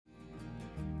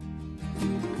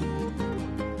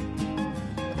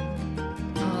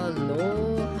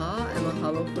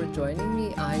for joining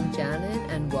me. I'm Janet,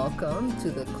 and welcome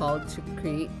to the Called to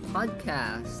Create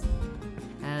podcast.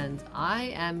 And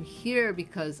I am here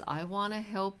because I want to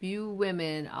help you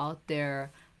women out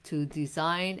there to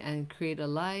design and create a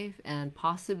life and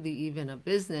possibly even a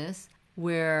business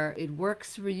where it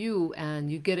works for you and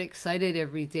you get excited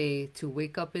every day to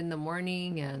wake up in the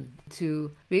morning and to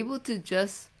be able to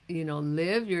just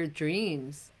live your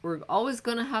dreams. We're always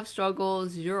going to have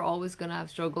struggles. You're always going to have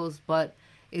struggles, but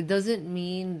it doesn't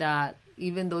mean that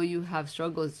even though you have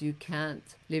struggles, you can't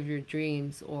live your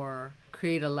dreams or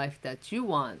create a life that you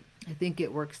want. I think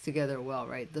it works together well,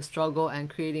 right? The struggle and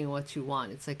creating what you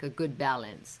want. It's like a good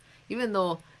balance, even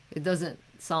though it doesn't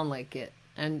sound like it.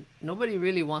 And nobody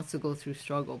really wants to go through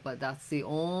struggle, but that's the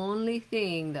only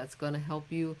thing that's going to help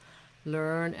you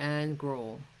learn and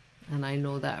grow. And I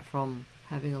know that from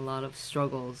having a lot of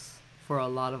struggles for a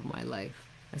lot of my life,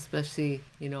 especially,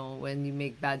 when you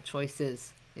make bad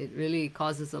choices. It really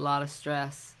causes a lot of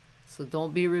stress. So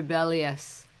don't be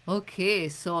rebellious. Okay,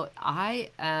 so I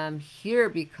am here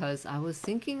because I was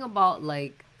thinking about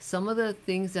some of the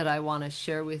things that I want to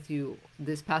share with you.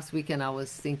 This past weekend, I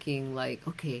was thinking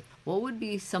okay, what would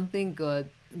be something good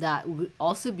that would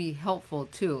also be helpful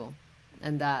too,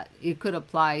 and that it could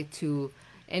apply to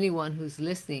anyone who's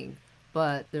listening.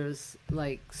 But there's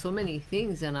so many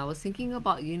things, and I was thinking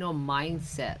about,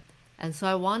 mindset. And so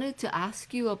I wanted to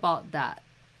ask you about that.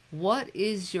 What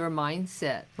is your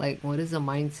mindset? What is a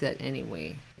mindset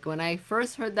anyway? When I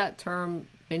first heard that term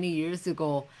many years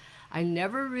ago, I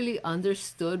never really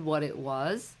understood what it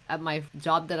was. At my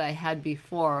job that I had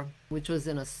before, which was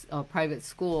in a private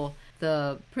school,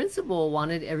 the principal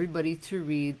wanted everybody to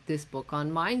read this book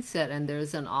on mindset. And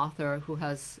there's an author who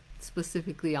has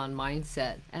specifically on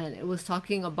mindset, and it was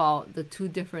talking about the two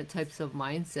different types of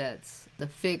mindsets, the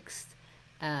fixed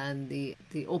and the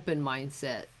open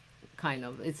mindset, kind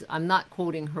of. I'm not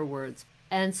quoting her words.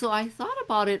 And so I thought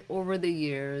about it over the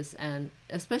years, and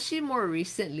especially more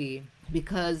recently,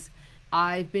 because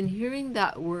I've been hearing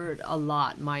that word a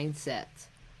lot, mindset.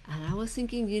 And I was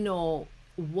thinking,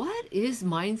 what is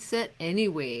mindset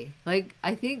anyway?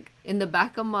 I think in the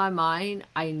back of my mind,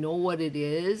 I know what it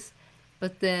is.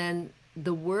 But then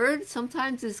the word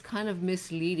sometimes is kind of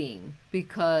misleading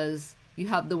because you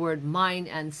have the word mind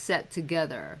and set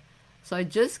together. So I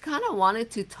just kind of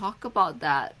wanted to talk about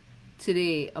that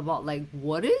today, about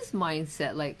what is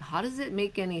mindset? How does it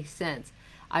make any sense?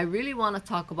 I really want to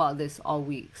talk about this all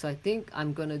week. So I think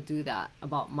I'm going to do that,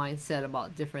 about mindset,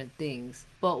 about different things.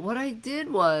 But what I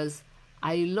did was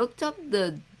I looked up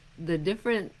the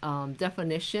different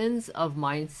definitions of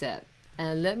mindset.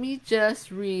 And let me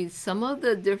just read some of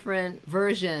the different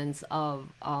versions of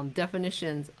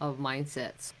definitions of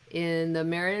mindsets. In the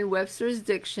Merriam-Webster's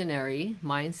dictionary,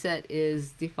 mindset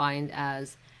is defined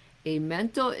as a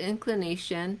mental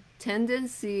inclination,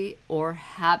 tendency, or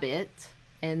habit.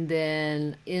 And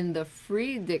then in the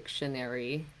Free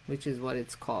Dictionary, which is what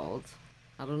it's called,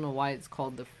 I don't know why it's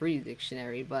called the Free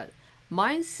Dictionary, but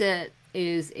mindset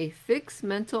is a fixed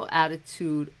mental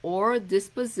attitude or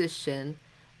disposition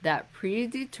that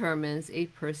predetermines a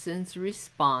person's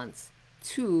response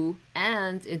to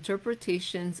and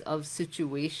interpretations of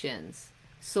situations.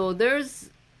 So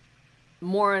there's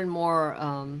more and more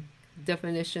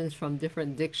definitions from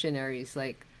different dictionaries,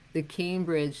 like the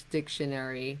Cambridge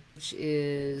Dictionary, which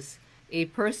is a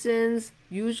person's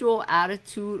usual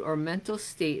attitude or mental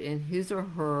state in his or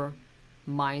her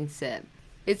mindset.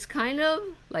 It's kind of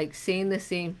like saying the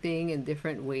same thing in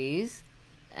different ways.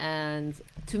 And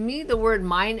to me, the word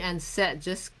mind and set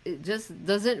just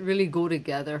doesn't really go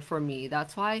together for me.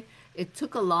 That's why it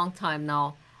took a long time.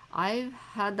 Now, I've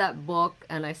had that book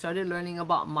and I started learning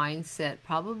about mindset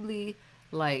probably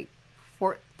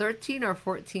 13 or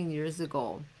 14 years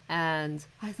ago. And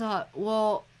I thought,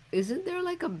 well, isn't there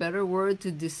a better word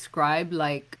to describe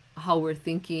how we're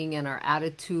thinking and our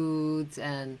attitudes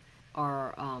and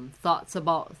our thoughts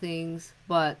about things?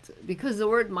 But because the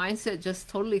word mindset just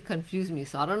totally confused me,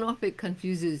 so I don't know if it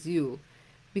confuses you,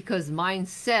 because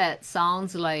mindset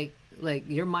sounds like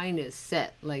your mind is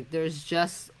set, there's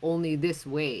just only this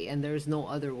way and there's no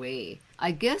other way.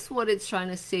 I guess what it's trying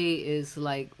to say is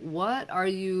what are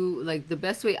you, the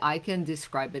best way I can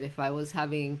describe it, if I was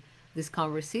having this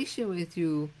conversation with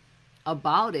you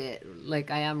about it like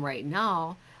I am right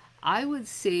now, I would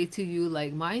say to you,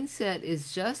 mindset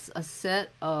is just a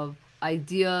set of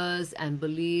ideas and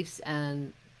beliefs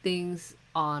and things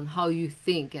on how you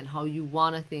think and how you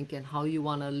want to think and how you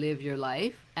want to live your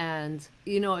life. And,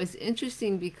 it's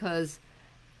interesting because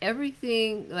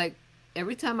everything,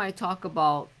 every time I talk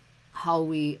about how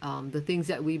we, the things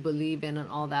that we believe in and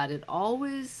all that, it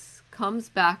always comes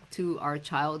back to our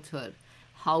childhood.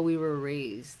 how we were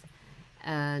raised.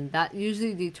 And that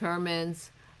usually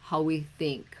determines how we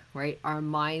think, right? Our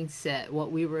mindset,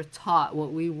 what we were taught,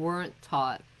 what we weren't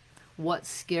taught, what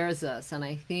scares us. And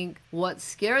I think what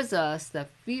scares us, the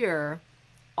fear,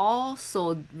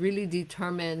 also really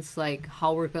determines like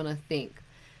how we're going to think.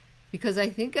 Because I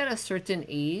think at a certain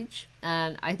age,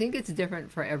 and I think it's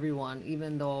different for everyone,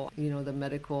 even though, the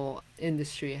medical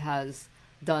industry has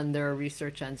done their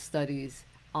research and studies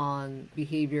on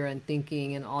behavior and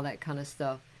thinking and all that kind of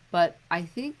stuff. But I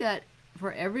think that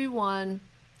for everyone,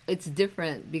 it's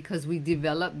different because we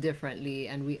develop differently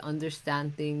and we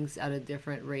understand things at a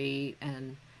different rate,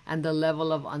 and the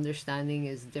level of understanding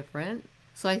is different.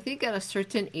 So I think at a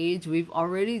certain age, we've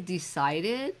already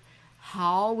decided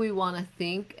how we want to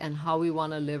think and how we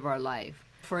want to live our life.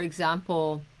 For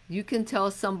example, you can tell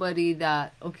somebody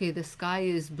that, okay, the sky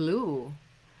is blue,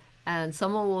 and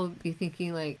someone will be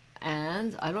thinking like,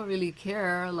 and I don't really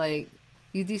care. Like,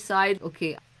 you decide,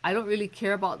 okay, I don't really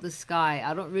care about the sky.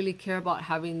 I don't really care about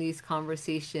having these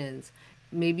conversations.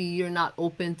 Maybe you're not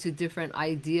open to different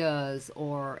ideas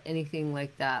or anything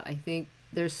like that. I think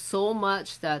there's so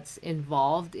much that's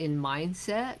involved in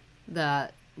mindset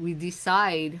that we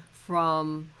decide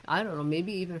from, I don't know,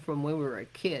 maybe even from when we were a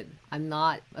kid. I'm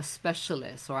not a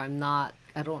specialist, or I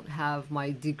don't have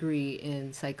my degree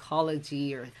in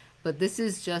psychology, but this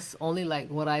is just only like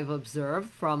what I've observed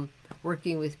from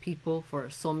working with people for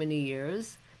so many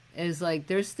years. Is like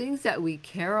there's things that we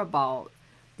care about,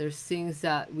 there's things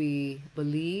that we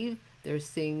believe, there's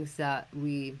things that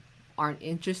we aren't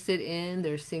interested in,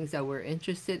 there's things that we're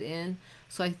interested in.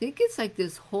 So I think it's like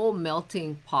this whole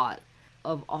melting pot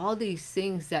of all these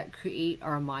things that create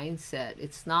our mindset.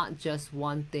 It's not just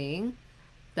one thing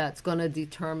that's going to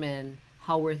determine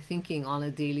how we're thinking on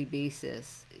a daily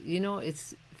basis.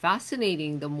 It's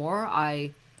fascinating. The more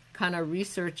I kind of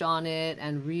research on it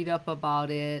and read up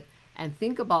about it and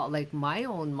think about like my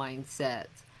own mindset,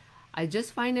 I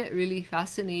just find it really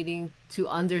fascinating to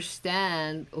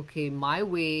understand, okay, my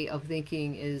way of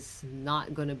thinking is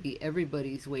not going to be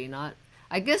everybody's way. Not,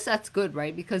 I guess that's good,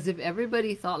 right? Because if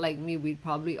everybody thought like me, we'd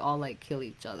probably all like kill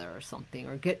each other or something,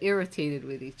 or get irritated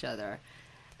with each other.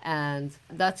 And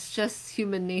that's just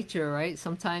human nature, right?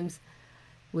 Sometimes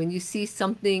when you see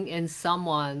something in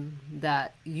someone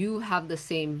that you have the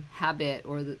same habit,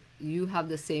 or you have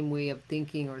the same way of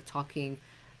thinking or talking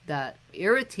that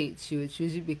irritates you, it's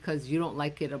usually because you don't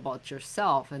like it about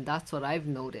yourself. And that's what I've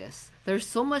noticed. There's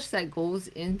so much that goes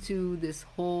into this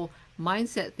whole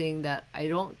mindset thing that I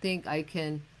don't think I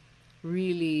can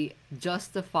really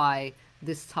justify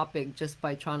this topic just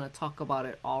by trying to talk about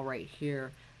it all right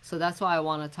here. So that's why I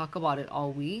want to talk about it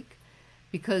all week,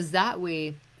 because that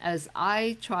way, as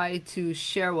I try to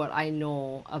share what I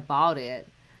know about it,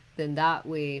 then that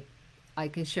way I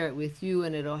can share it with you,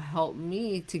 and it'll help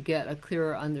me to get a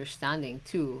clearer understanding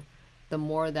too. The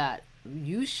more that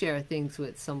you share things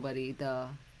with somebody, the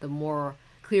more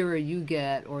clearer you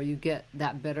get, or you get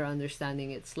that better understanding.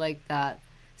 It's like that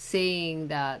saying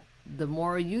that the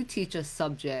more you teach a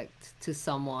subject to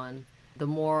someone, the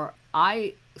more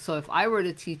so if I were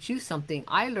to teach you something,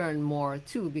 I learn more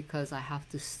too, because I have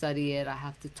to study it, I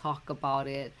have to talk about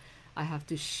it, I have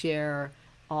to share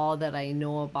all that I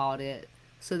know about it.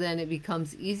 So then it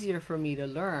becomes easier for me to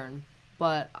learn.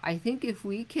 But I think if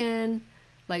we can,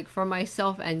 like for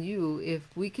myself and you, if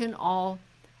we can all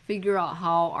figure out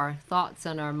how our thoughts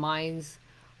and our minds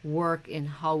work in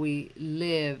how we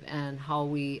live and how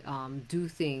we do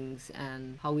things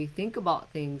and how we think about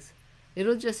things,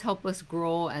 it'll just help us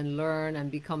grow and learn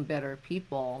and become better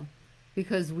people.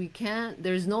 Because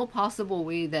there's no possible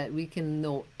way that we can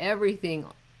know everything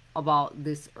about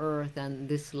this earth and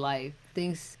this life.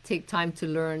 Things take time to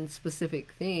learn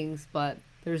specific things, but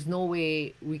there's no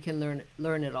way we can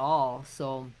learn it all.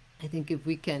 So I think if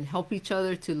we can help each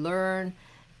other to learn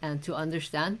and to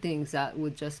understand things, that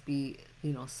would just be,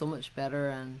 so much better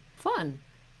and fun.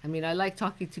 I mean, I like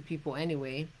talking to people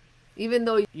anyway. Even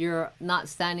though you're not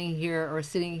standing here or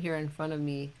sitting here in front of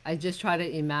me, I just try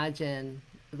to imagine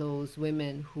those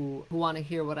women who want to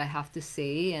hear what I have to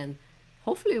say, and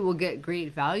hopefully we'll get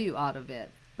great value out of it.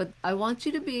 But I want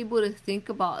you to be able to think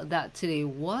about that today.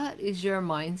 What is your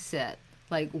mindset?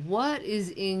 Like, what is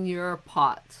in your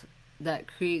pot that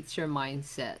creates your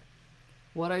mindset?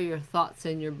 What are your thoughts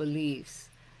and your beliefs?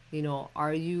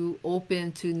 Are you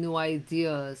open to new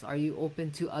ideas? Are you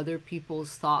open to other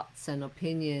people's thoughts and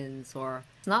opinions? Or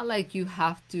it's not like you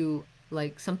have to,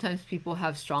 like sometimes people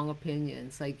have strong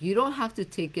opinions. Like, you don't have to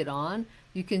take it on.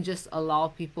 You can just allow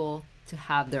people to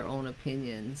have their own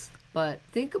opinions. But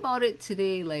think about it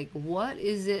today, like what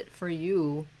is it for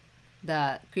you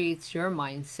that creates your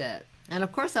mindset? And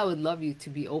of course, I would love you to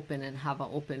be open and have an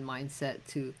open mindset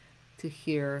to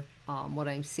hear what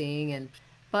I'm saying.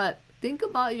 But think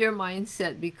about your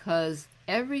mindset, because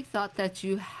every thought that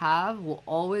you have will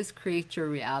always create your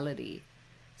reality.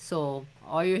 So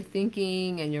all your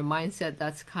thinking and your mindset,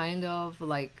 that's kind of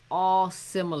like all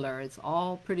similar. It's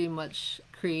all pretty much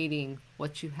creating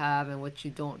what you have and what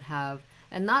you don't have.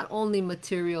 And not only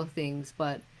material things,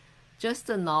 but just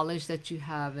the knowledge that you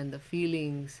have and the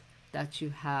feelings that you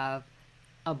have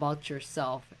about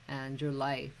yourself and your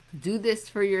life. Do this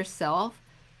for yourself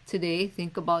today.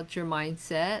 Think about your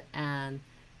mindset, and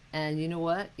you know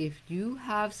what? If you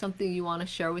have something you want to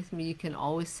share with me, you can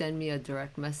always send me a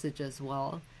direct message as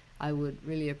well. I would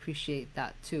really appreciate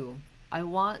that too. I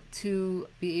want to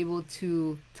be able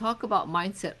to talk about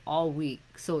mindset all week.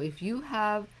 So if you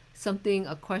have something,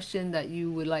 a question that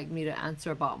you would like me to answer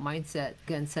about mindset,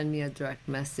 again, send me a direct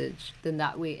message. Then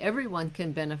that way everyone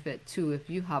can benefit too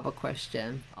if you have a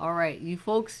question. All right, you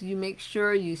folks, you make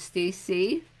sure you stay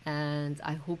safe, and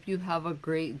I hope you have a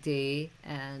great day.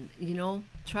 And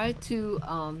try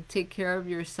to take care of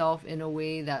yourself in a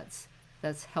way that's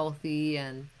healthy,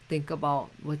 and think about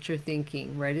what you're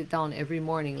thinking. Write it down every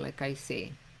morning, like I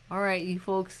say. All right, you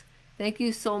folks, thank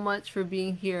you so much for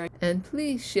being here. And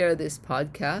please share this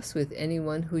podcast with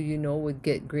anyone who you know would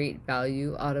get great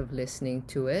value out of listening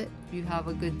to it. You have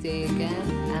a good day again,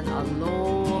 and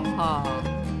aloha.